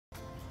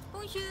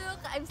Bonjour,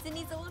 I'm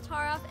Cindy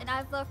Zolotaroff, and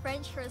I've loved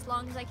French for as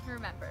long as I can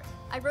remember.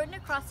 I wrote an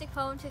acrostic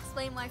poem to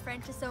explain why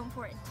French is so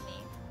important to me.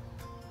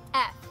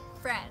 F.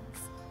 Friends.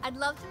 I'd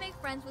love to make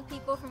friends with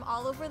people from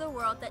all over the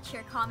world that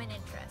share common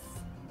interests.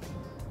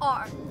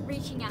 R.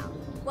 Reaching out.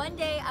 One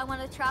day I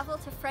want to travel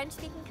to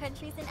French-speaking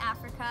countries in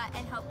Africa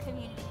and help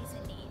communities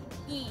in need.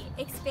 E.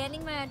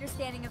 Expanding my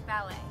understanding of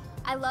ballet.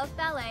 I love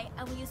ballet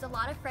and we use a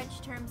lot of French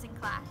terms in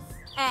class.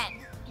 N.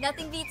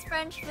 Nothing beats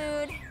French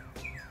food.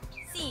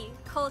 C.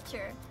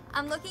 Culture.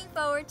 I'm looking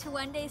forward to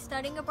one day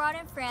studying abroad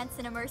in France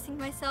and immersing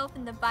myself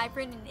in the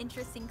vibrant and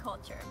interesting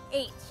culture.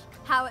 H.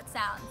 How it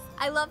sounds.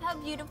 I love how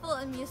beautiful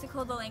and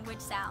musical the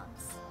language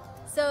sounds.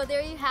 So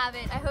there you have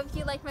it. I hope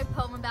you liked my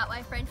poem about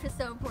why French was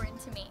so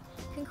important to me.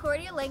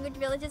 Concordia Language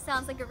Villages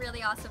sounds like a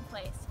really awesome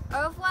place.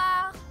 Au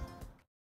revoir!